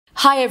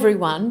Hi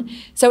everyone.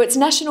 So it's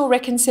National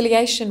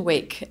Reconciliation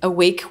Week, a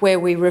week where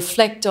we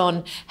reflect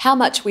on how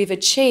much we've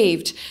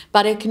achieved,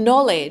 but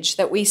acknowledge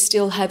that we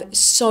still have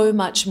so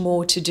much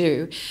more to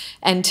do.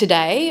 And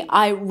today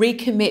I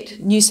recommit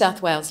New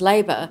South Wales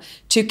Labor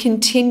to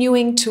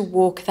continuing to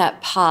walk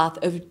that path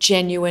of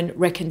genuine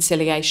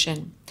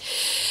reconciliation.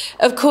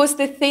 Of course,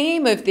 the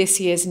theme of this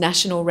year's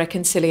National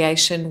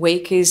Reconciliation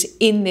Week is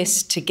In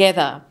This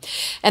Together,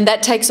 and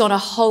that takes on a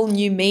whole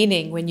new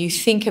meaning when you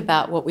think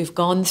about what we've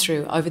gone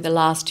through over the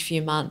last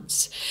few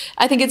months.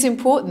 I think it's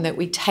important that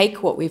we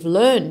take what we've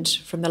learned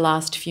from the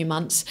last few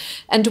months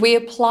and we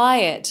apply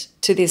it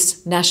to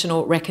this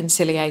National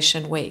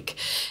Reconciliation Week,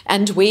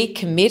 and we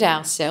commit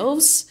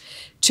ourselves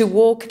to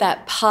walk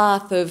that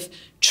path of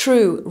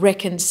true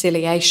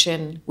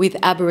reconciliation with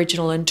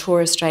Aboriginal and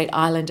Torres Strait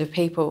Islander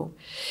people.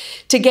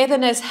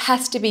 Togetherness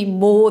has to be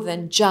more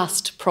than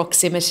just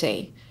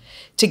proximity.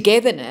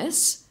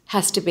 Togetherness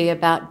has to be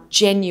about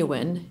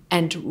genuine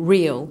and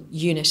real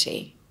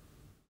unity.